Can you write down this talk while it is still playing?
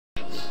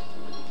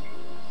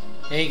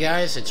Hey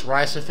guys, it's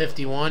riverside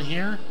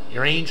here,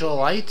 your angel of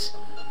light.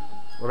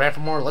 We're back for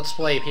more Let's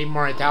Play Paper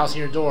Mario Thousand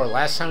Year Door.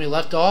 Last time we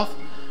left off,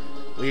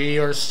 we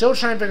are still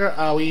trying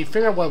to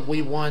figure out what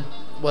we want,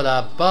 what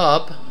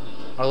Bub,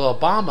 our little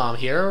bomb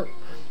here,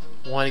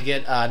 want to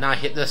get, not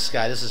hit this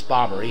guy, this is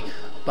Bobbery,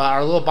 but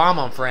our little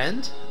bomb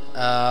friend,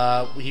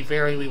 we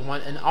figured we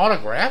want an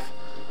autograph.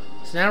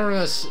 So now we're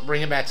going to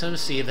bring it back to him to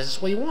see if this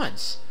is what he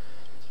wants.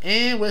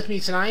 And with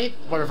me tonight,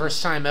 for the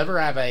first time ever,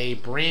 I have a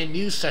brand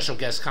new special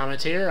guest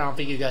commentator. I don't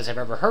think you guys have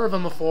ever heard of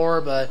him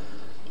before, but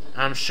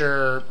I'm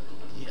sure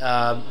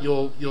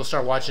you'll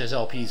start watching his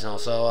LPs now.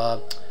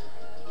 So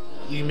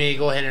you may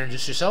go ahead and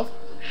introduce yourself.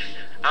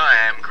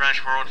 Hi, I'm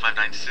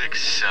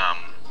Crash41596.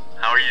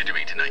 How are you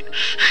doing tonight?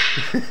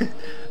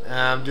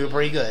 I'm doing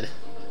pretty good.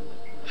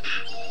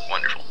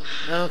 Wonderful.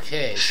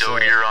 Okay. So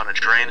you're on a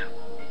train?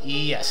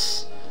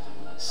 Yes.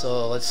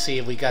 So let's see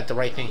if we got the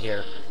right thing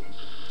here.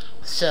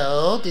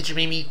 So, did you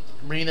bring me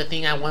the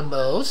thing I want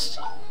most?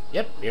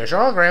 Yep, here's your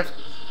autograph.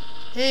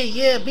 Hey,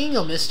 yeah,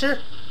 bingo, mister.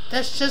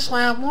 That's just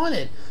what I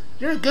wanted.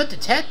 You're a good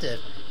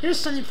detective. Here's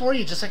something for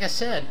you, just like I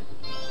said.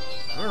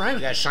 Alright,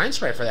 we got a shine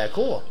spray for that.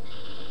 Cool.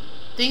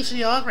 Thanks for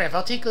the autograph.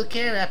 I'll take good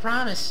care of it, I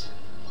promise.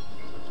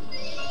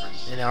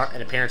 And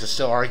the parents are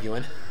still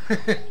arguing.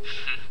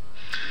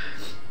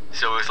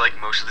 So it's like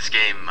most of this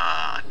game,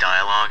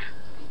 dialogue?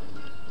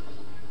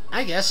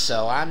 I guess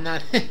so. I'm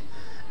not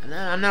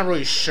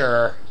really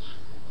sure.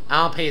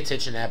 I don't pay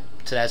attention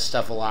to that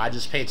stuff a lot. I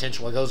just pay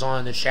attention to what goes on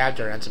in the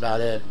chapter, and that's about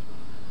it.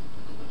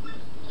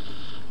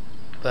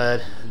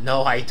 But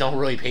no, I don't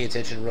really pay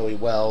attention really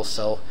well,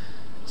 so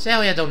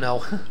sadly I don't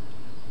know.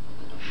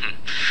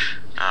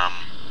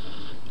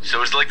 So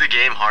is like the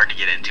game hard to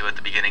get into at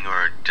the beginning,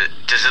 or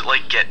does it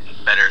like get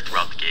better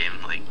throughout the game,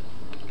 like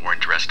more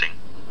interesting?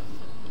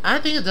 I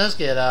think it does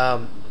get,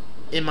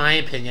 in my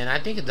opinion, I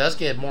think it does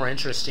get more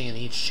interesting in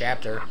each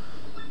chapter,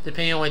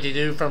 depending on what they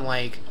do, from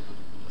like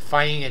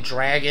fighting a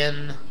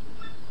dragon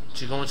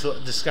to going to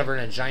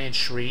discovering a giant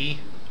tree.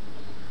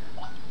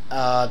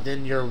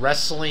 Then you're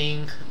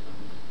wrestling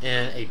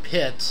in a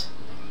pit,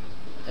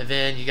 and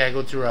then you gotta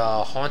go through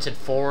a haunted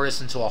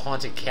forest into a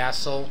haunted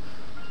castle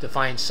to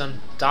find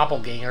some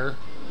doppelganger,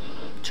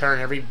 turn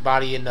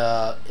everybody in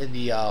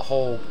the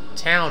whole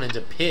town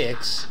into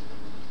pigs,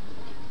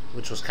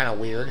 which was kind of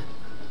weird.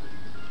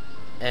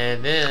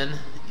 And then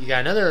you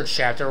got another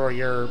chapter where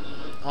you're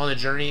on a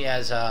journey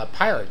as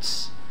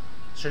pirates,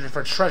 searching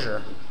for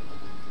treasure.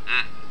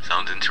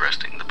 Sounds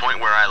interesting. The point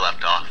where I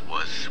left off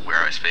was where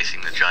I was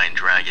facing the giant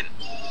dragon.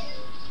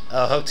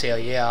 Oh,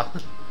 Hooktail, yeah.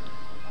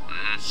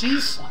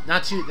 She's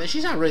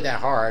not really that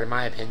hard, in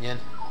my opinion.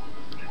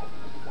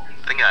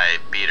 I think I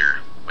beat her.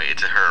 Wait,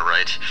 it's a her,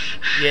 right?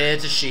 Yeah,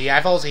 it's a she.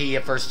 I thought it was a he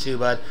at first too,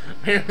 but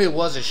apparently it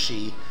was a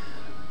she.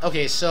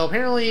 Okay, so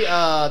apparently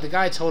the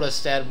guy told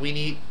us that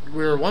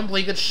we're one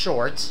blanket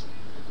short,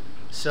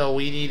 so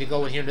we need to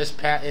go in here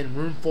in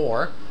room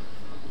 4.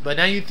 But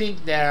now you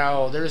think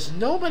that there's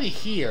nobody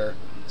here,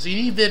 so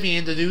you need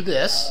Vivian to do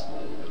this.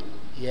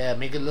 Yeah,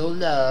 make a little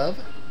love.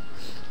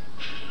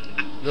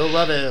 Little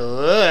love it.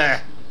 Ugh.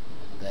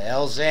 The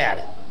hell's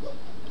that?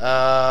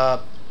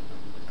 Are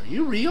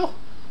you real?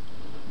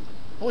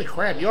 Holy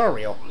crap, you're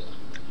real.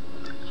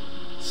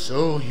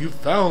 So, you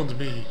found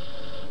me.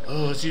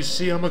 As you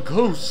see, I'm a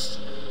ghost.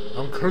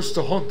 I'm cursed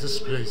to haunt this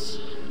place.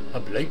 A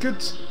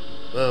blanket?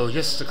 Well,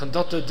 yes, the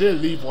conductor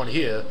did leave one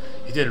here.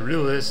 He didn't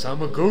realize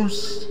I'm a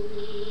ghost.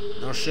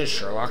 No shit,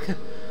 Sherlock. A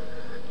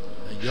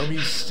yummy,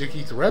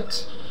 sticky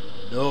threat?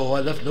 No, I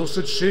left no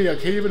such thing. I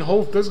can't even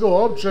hold physical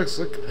objects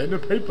like pen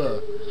and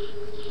paper.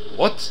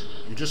 What?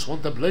 You just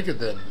want the blanket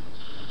then?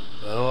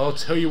 Well, I'll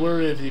tell you where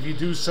if you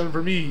do something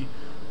for me.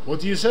 What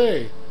do you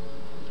say?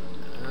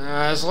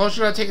 As long as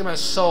you're not taking my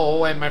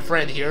soul and my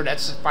friend here,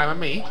 that's fine with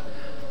me.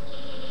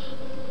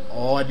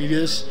 All I need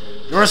is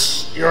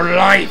your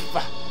life.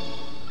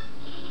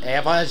 Hey,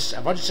 I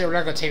thought you say we're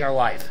not gonna take our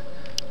life.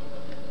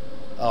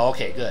 Oh,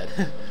 okay, good.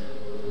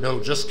 No,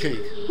 just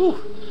kidding. Whew.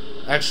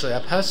 Actually,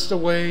 I passed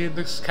away in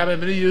this cabin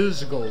many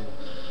years ago.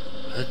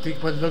 I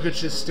think my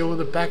luggage is still in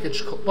the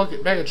baggage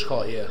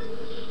car here.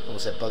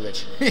 Almost said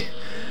luggage.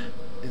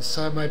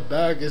 Inside my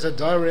bag is a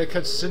diary I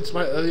kept since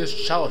my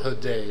earliest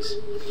childhood days.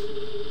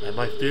 And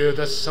my fear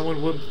that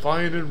someone would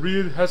find and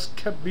read has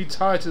kept me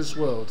tied to this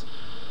world.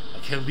 I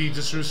can't leave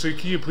this room, so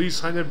can you please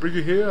sign and bring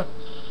it here?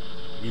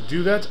 If you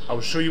do that,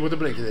 I'll show you what the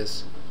blanket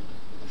is.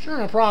 Sure,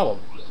 no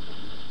problem.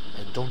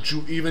 And don't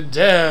you even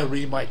dare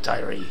read my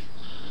diary.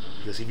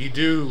 Because if you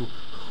do,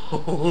 a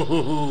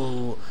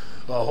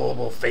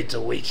horrible fate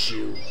awaits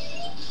you.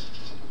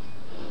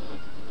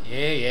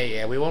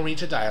 Yeah, we won't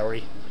read your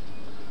diary.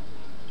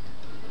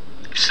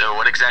 So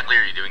what exactly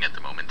are you doing at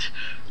the moment?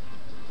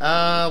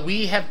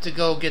 We have to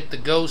go get the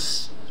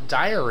ghost's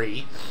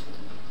diary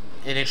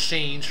in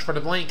exchange for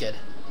the blanket.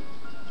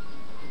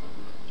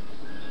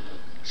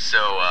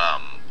 So,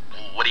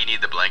 what do you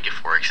need the blanket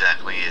for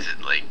exactly? Is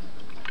it like,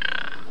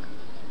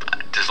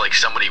 does like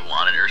somebody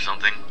want it or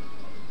something?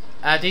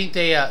 I think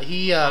they,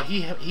 he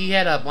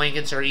had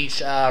blankets for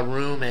each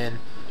room, and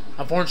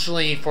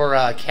Unfortunately for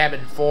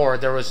cabin 4,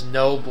 there was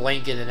no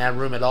blanket in that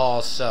room at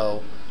all,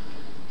 so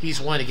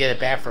he's wanting to get it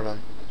back from him.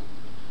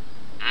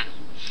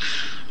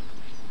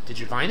 Did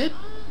you find it?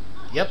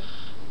 Yep.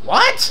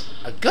 What?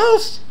 A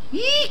ghost?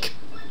 Eek!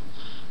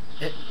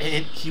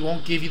 And he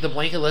won't give you the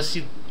blanket unless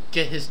you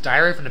get his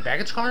diary from the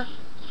baggage car?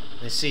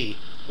 I see.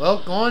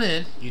 Well, go on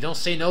in. You don't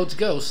say no to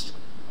ghosts.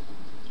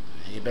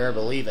 You better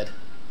believe it.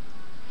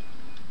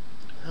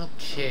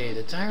 Okay,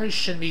 the diary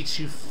shouldn't be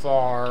too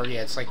far.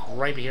 Yeah, it's like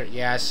right here.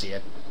 Yeah, I see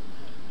it.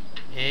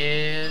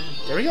 And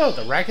there we go,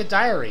 the Racket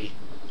Diary.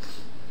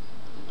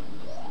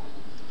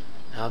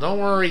 Now, don't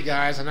worry,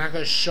 guys. I'm not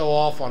going to show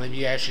off on if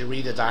you actually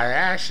read the diary.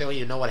 Actually,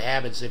 you know what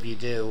happens if you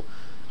do.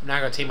 I'm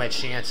not going to take my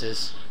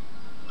chances.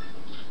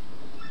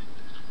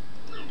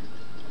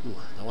 Ooh,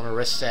 I want to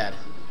risk that.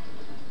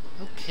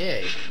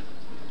 Okay.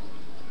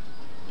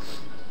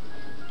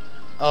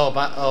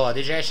 Oh,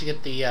 did you actually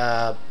get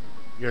the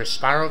your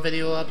Spiral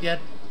video up yet?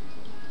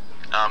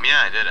 Yeah,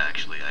 I did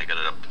actually. I got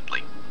it up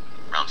like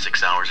around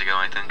 6 hours ago,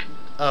 I think.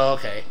 Oh,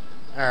 okay.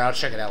 Alright, I'll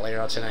check it out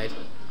later on tonight.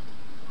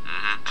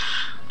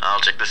 I'll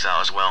check this out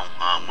as well.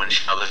 When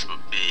shall this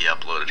be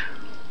uploaded?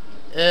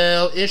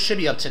 It should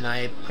be up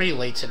tonight. Pretty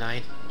late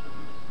tonight.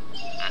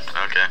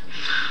 Okay.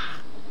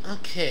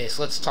 Okay,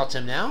 so let's talk to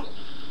him now.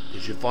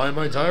 Did you find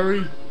my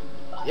diary?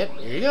 Yep,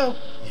 here you go.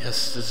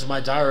 Yes, this is my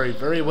diary.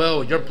 Very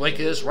well. Your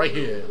blanket is right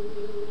here.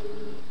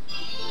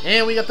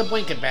 And we got the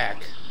blanket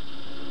back.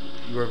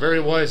 You were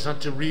very wise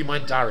not to read my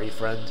diary,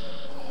 friend.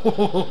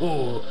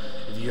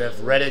 If you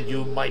have read it,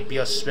 you might be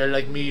a spirit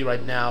like me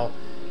right now.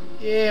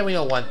 Yeah, we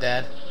don't want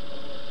that.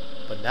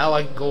 But now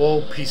I can go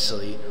all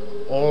peacefully,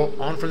 or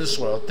on from this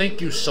world.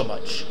 Thank you so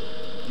much.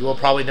 You will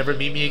probably never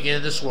meet me again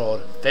in this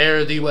world.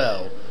 Fare thee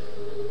well.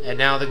 And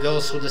now the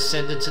ghost will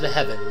descend into the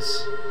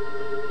heavens.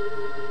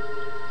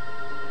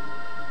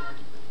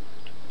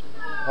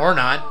 Or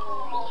not.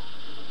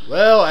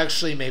 Well,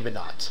 actually, maybe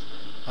not.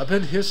 I've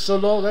been here so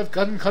long, I've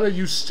gotten kind of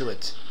used to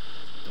it.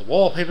 The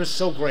wallpaper's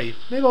so great,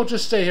 maybe I'll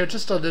just stay here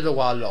just a little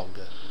while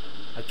longer.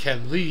 I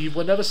can leave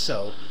whenever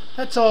so.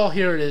 That's all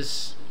here it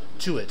is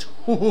to it.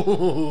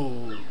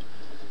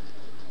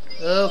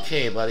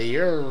 Okay, buddy,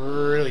 you're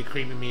really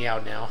creeping me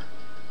out now.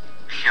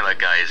 Yeah, that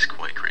guy is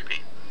quite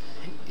creepy.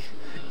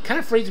 Kind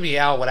of freaked me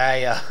out when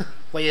I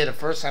played it the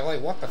first time.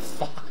 Like, what the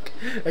fuck?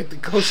 Like, the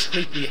ghost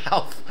freaked me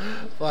out.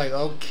 Like,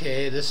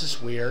 okay, this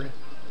is weird.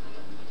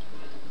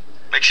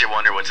 Makes you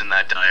wonder what's in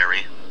that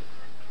diary.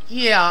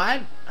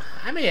 Yeah,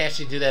 I may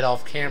actually do that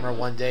off camera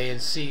one day and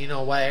see, you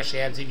know, what actually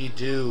happens if you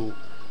do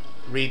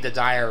read the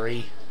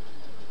diary.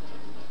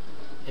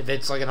 If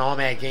it's like an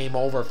automatic game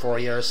over for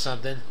you or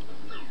something.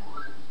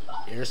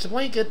 Here's the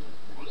blanket.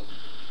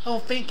 Oh,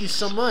 thank you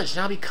so much.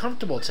 Now I'll be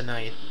comfortable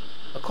tonight.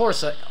 Of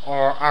course,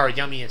 our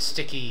yummy and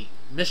sticky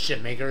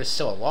mischief maker is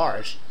still at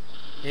large.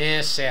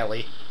 Yeah,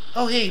 sadly.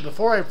 Oh, hey,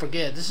 before I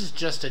forget, this is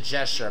just a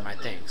gesture of my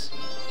thanks.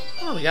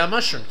 Oh, we got a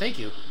mushroom. Thank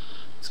you.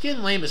 It's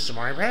getting late, Mr.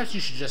 Martin. Perhaps you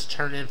should just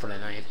turn in for the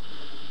night.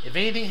 If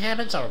anything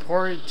happens, I'll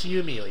report it to you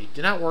immediately.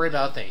 Do not worry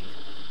about a thing.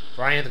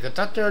 For I am the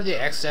conductor of the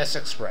XS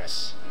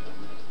Express.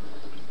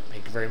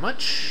 Thank you very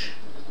much.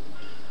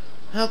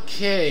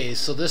 Okay,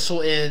 so this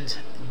will end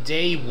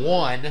day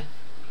 1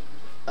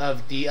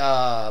 of the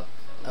of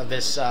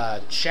this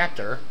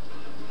chapter.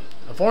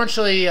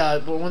 Unfortunately,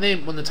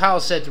 when the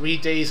title said 3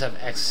 days of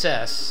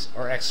excess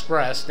or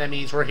express, that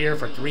means we're here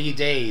for 3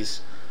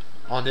 days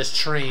on this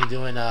train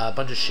doing a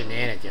bunch of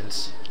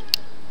shenanigans.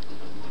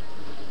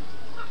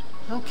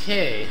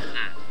 Okay.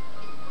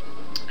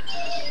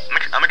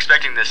 I'm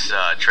expecting this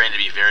train to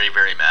be very,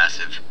 very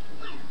massive.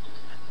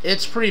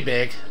 It's pretty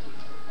big.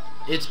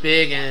 It's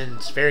big and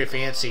it's very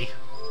fancy.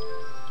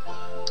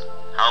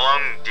 How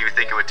long do you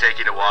think it would take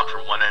you to walk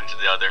from one end to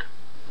the other?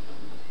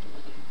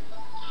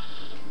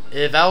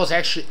 If I was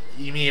actually,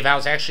 you mean if I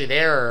was actually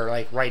there, or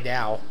like right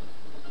now?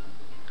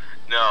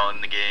 No,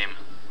 in the game.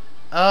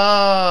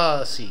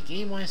 Let's see,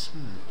 game-wise,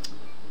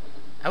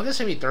 I would guess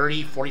maybe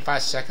 30,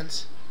 45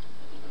 seconds.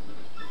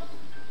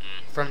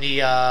 From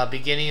the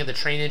beginning of the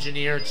train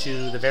engineer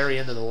to the very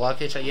end of the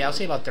luggage. Yeah, I'll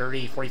say about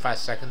 30, 45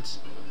 seconds.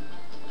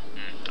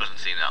 Doesn't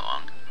seem that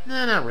long.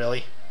 No, not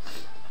really.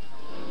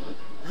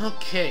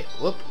 Okay,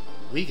 whoop,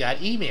 we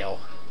got email.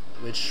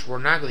 Which we're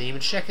not going to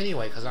even check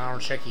anyway, because I don't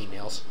check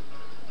emails.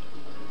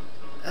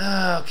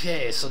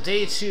 Okay, so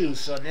day 2,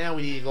 so now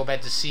we need to go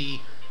back to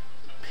see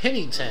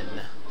Pennington.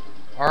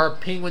 Our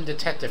penguin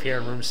detective here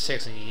in room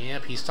 6, and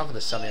yep, he's talking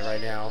to somebody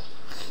right now.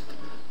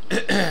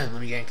 Let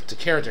me get into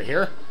character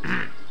here.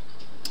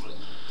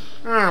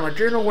 My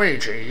dear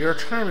Luigi, your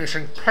time is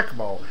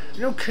impeccable.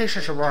 No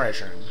cases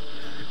arising.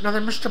 Now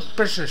then, Mr.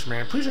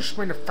 Businessman, please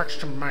explain the facts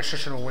to my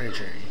sister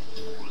Luigi.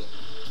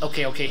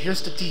 Okay,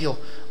 here's the deal.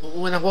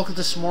 When I woke up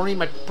this morning,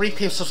 my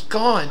briefcase was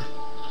gone.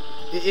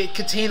 It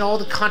contained all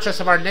the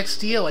contracts of our next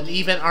deal and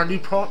even our new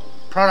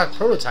product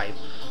prototype.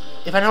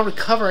 If I don't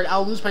recover it,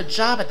 I'll lose my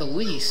job at the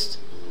least.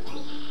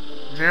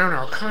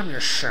 Now, calm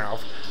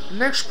yourself. The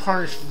next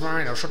part is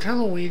vital, so tell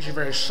Luigi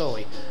very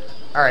slowly.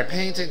 Alright,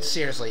 Pennington,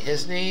 seriously,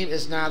 his name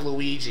is not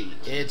Luigi.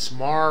 It's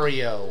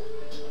Mario.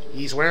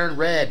 He's wearing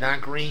red,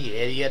 not green, you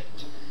idiot.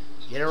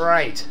 Get it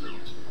right.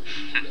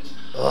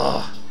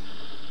 Ugh.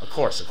 Of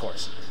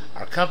course.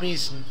 Our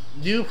company's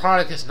new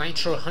product is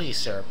nitro honey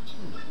syrup.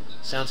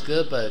 Sounds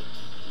good, but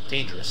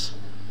dangerous.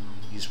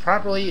 Used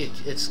properly,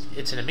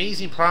 it's an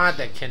amazing product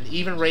that can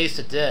even raise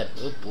the dead.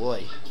 Oh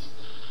boy.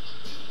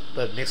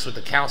 But mixed with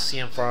the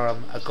calcium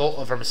from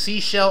a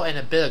seashell and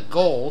a bit of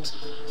gold,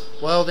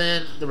 well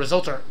then, the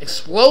results are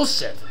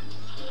explosive.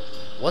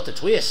 What a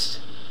twist.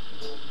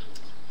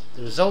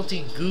 The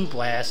resulting goo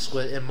blast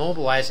would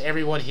immobilize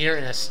everyone here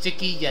in a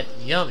sticky yet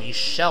yummy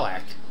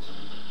shellac.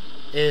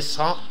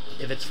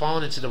 If it's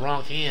fallen into the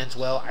wrong hands,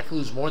 well, I could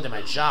lose more than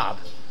my job.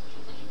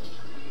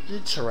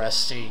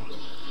 Interesting.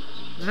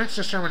 Let's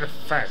determine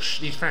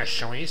these facts,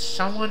 shall we?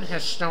 Someone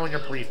has stolen your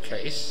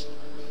briefcase.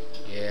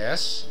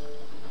 Yes.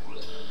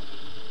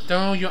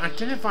 Though you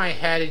identified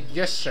had it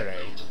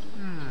yesterday.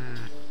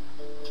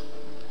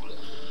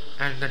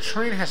 And the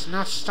train has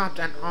not stopped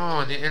at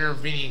all in the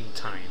intervening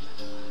time.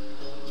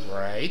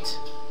 Right.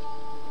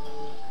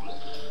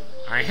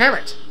 I have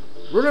it!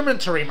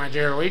 Rudimentary, my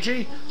dear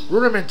Luigi.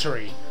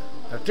 Rudimentary.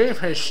 The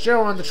thief is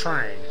still on the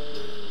train.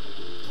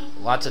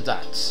 Lots of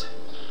dots.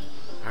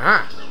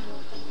 Ah.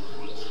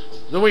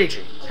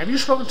 Luigi, have you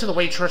spoken to the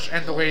waitress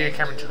and the lady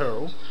cabin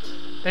too?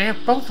 They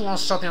have both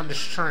lost something on this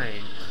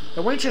train.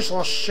 The waitress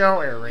lost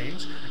shell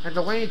earrings, and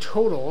the lady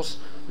Toodles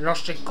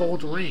lost a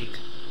gold ring.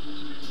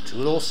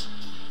 Toodles?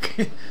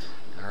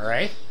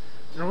 Alright.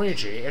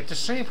 Luigi, if the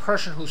same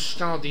person who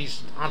stole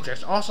these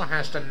objects also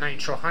has the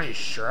nitro honey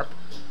syrup,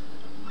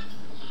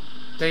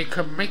 they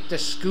could make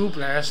the goo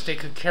blast, they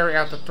could carry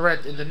out the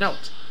threat in the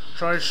note.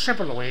 So it's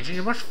simple, Luigi.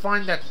 You must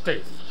find that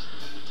thief.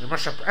 You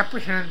must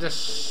apprehend the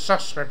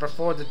suspect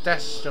before the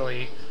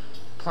dastardly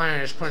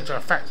plan is put into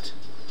effect.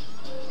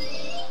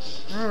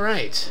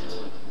 Alright.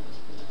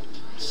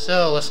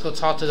 So, let's go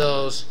talk to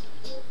those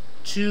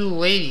two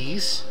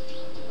ladies.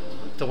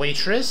 The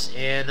waitress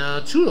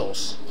and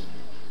Toodles.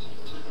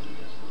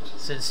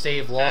 Since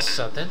they've lost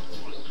something.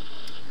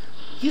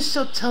 You're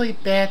so totally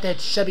bad that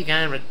chubby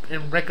guy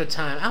in record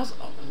time. I was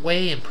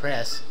way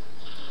impressed.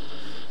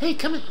 Hey,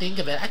 come and think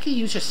of it, I could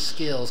use your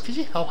skills. Could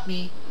you help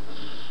me?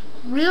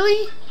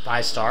 Really?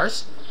 5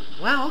 stars.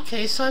 Wow,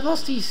 okay, so I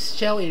lost these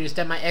shell earrings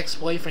that my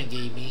ex-boyfriend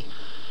gave me.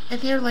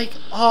 And they're like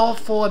all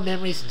full of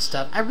memories and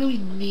stuff. I really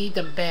need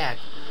them back.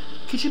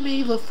 Could you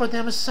maybe look for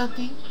them or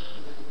something?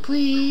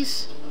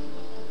 Please?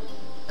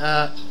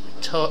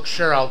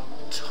 Sure, I'll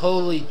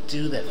totally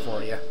do that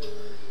for you.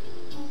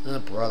 Oh,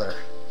 brother.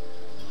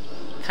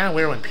 Kinda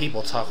weird when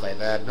people talk like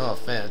that, no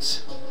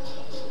offense.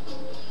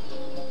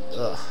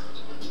 Ugh.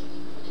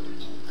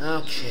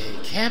 Okay,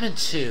 cabin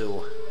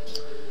 2.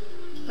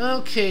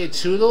 Okay,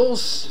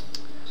 Toodles.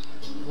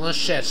 Let's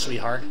chat,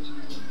 sweetheart.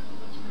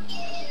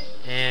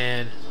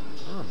 And...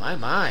 oh,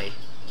 my.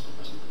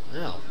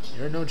 No,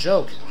 you're no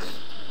joke.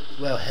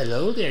 Well,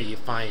 hello there, you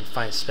fine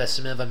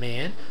specimen of a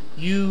man.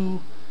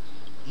 You're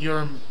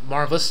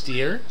marvelous,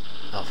 dear.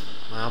 Oh,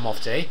 I'm off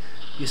today.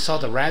 You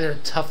solved a rather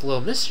tough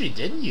little mystery,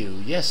 didn't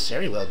you? Yes,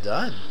 very well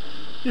done.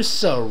 You're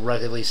so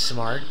ruggedly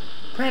smart.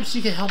 Perhaps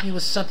you can help me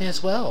with something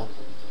as well.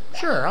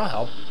 Sure, I'll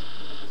help.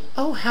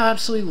 Oh, how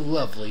absolutely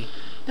lovely.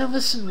 Now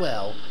listen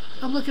well.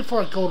 I'm looking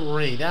for a gold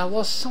ring that I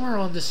lost somewhere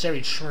on this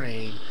very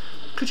train.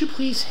 Could you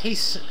please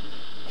hasten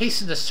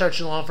the search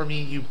along for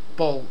me, you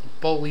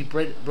boldly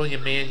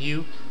brilliant man,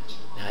 you?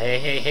 Now,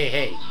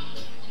 hey.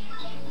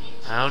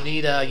 I don't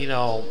need,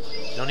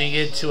 don't need to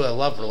get into a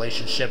love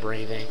relationship or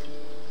anything.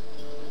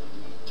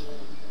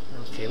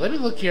 Okay, let me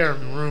look here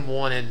in room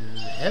 1 and...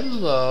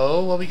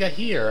 hello, what we got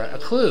here? A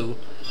clue.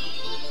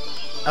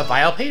 A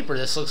vial paper.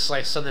 This looks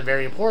like something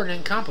very important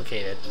and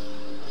complicated.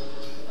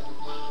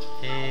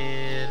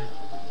 And...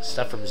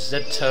 stuff from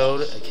Zip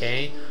Toad,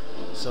 okay.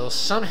 So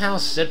somehow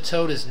Zip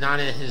Toad is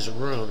not in his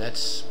room.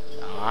 That's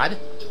odd.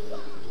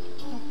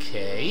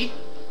 Okay.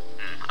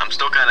 I'm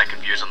still kind of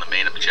confused on the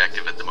main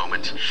objective at the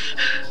moment.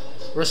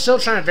 We're still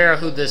trying to figure out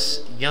who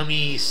this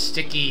yummy,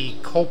 sticky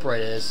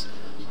culprit is.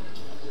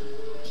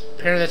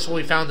 Apparently that's what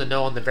we found to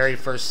know on the very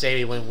first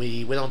save when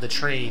we went on the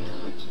train.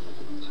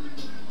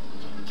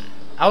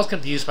 I was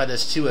confused by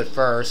this too at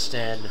first,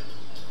 and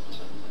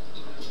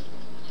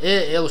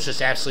it was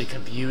just absolutely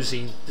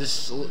confusing.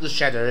 This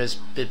chapter is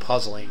a bit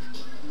puzzling.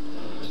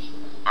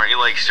 Aren't you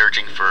like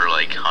searching for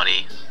like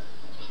honey?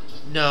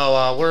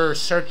 No, we're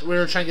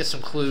trying to get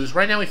some clues.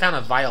 Right now we found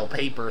a vial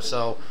paper,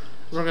 so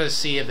we're gonna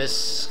see if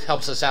this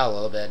helps us out a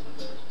little bit.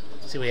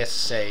 See what he has to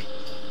say.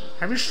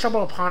 Have you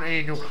stumbled upon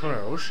any new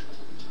clues?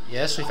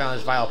 Yes, we found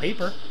this vial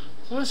paper.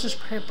 What is this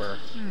paper?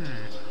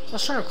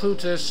 What sort of clue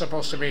is this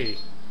supposed to be?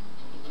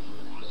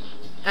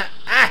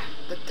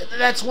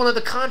 That's one of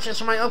the contracts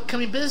for my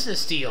upcoming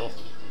business deal.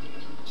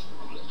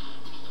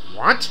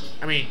 What?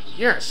 I mean,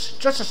 yes,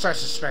 just as I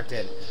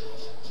suspected.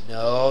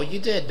 No, you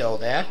did know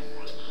that.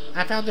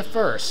 I found it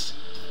first.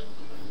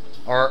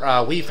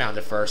 Or, we found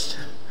it first.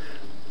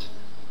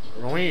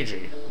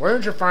 Luigi, where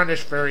did you find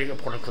this very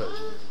important clue?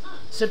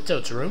 Zip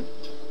Toad's room?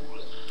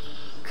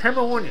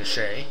 Camera 1, you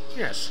say?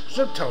 Yes,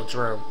 Zip Toad's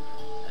room.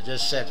 I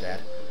just said that.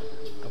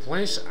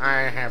 place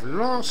I have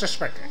long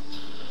suspected.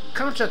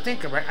 Come to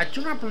think of it, I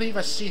do not believe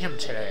I see him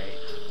today.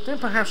 Then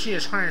perhaps he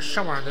is hiding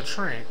somewhere on the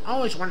train,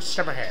 always one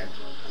step ahead.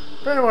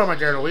 Very well, my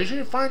dear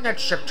Luigi, find that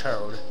ship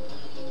toad.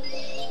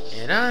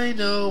 And I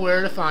know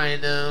where to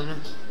find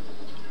him.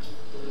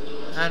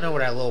 I know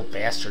where that little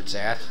bastard's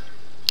at.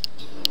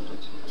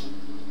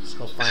 Let's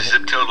go find Is it. a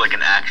zip toad like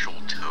an actual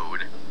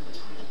toad?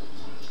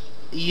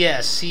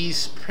 Yes,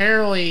 he's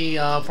apparently,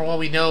 from what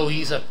we know,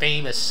 he's like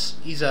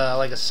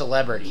a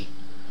celebrity.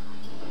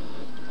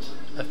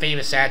 A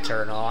famous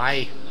actor and all.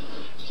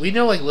 We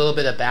know like a little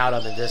bit about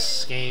him in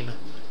this game.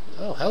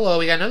 Oh, hello,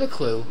 we got another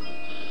clue.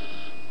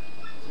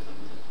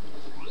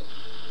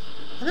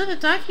 Another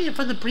document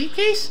from the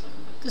briefcase?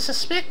 The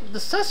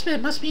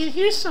suspect must be in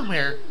here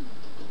somewhere.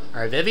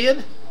 Alright,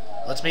 Vivian,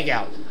 let's make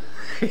out.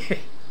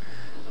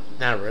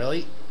 Not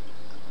really.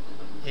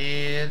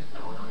 And...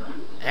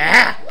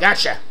 Ah!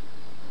 Gotcha!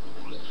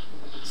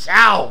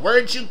 Sal,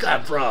 where'd you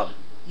come from?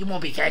 You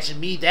won't be catching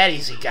me that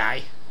easy,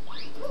 guy.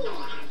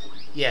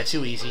 Yeah,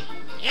 too easy.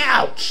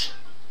 Ouch!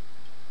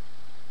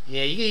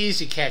 Yeah, you can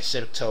easily catch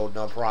Zip Toad,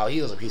 no problem.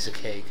 He was a piece of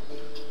cake.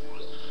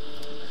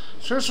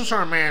 So this was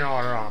our man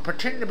all along,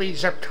 pretending to be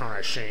Zip Toad,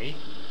 I see.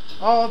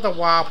 All the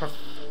while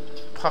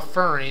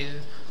preferring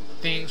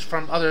things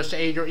from others to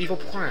aid your evil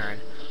plan.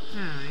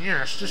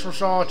 Yes, this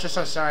was all just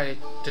as I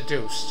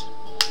deduced.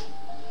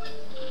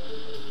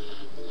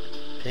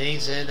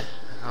 Pennington,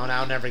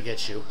 I'll never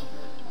get you.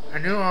 I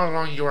knew all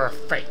along you were a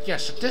fake.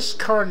 Yes, this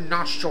current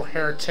nostril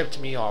hair tipped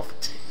me off.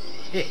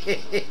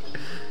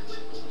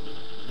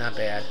 Not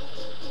bad.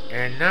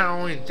 And not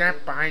only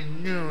that, but I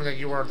knew that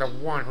you were the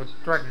one who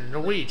threatened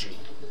Luigi.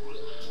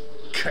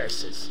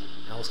 Curses.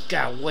 I almost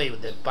got away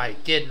with it by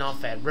getting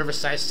off at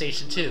Riverside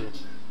Station too.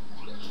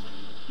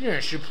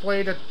 Yes, you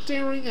played a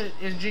daring and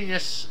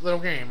ingenious little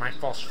game, my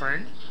false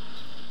friend.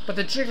 But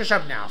the jig is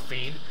up now,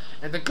 Fiend,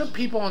 and the good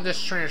people on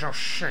this train is all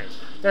shame.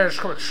 That is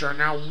correct, sir.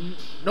 Now,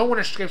 no one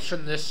escapes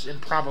from this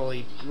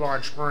improbably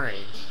large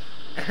brain.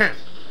 Ahem.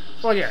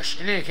 Well, yes,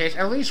 in any case,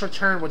 at least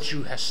return what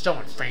you have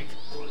stolen, Fink.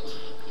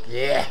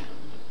 Yeah.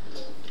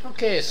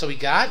 Okay, so we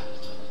got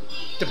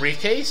the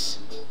briefcase,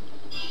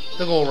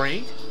 the gold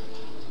ring,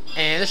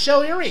 and the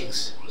shell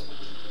earrings.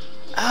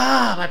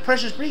 Ah, my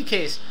precious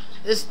briefcase.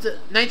 Is the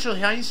Nitro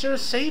Heinster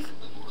safe?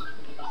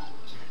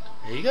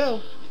 There you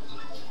go.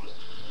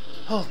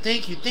 Oh,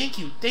 thank you, thank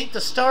you. Thank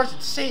the stars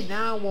that say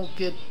now I won't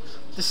get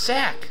the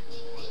sack.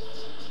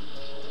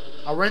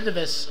 Our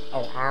renovation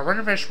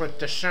with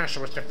the sensor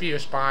was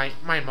defused by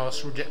my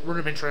most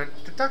rudimentary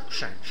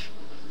deductions.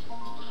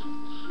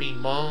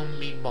 Bing bong,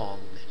 bing bong.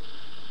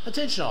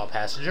 Attention all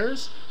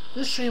passengers.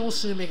 This train will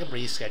soon make a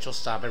brief scheduled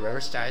stop at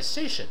Riverside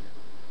Station.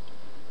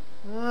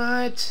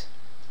 What?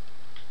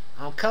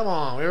 Oh, come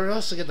on. We were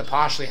supposed to get the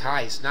Poshley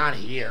Heist, not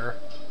here.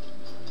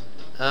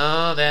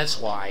 Oh, that's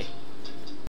why.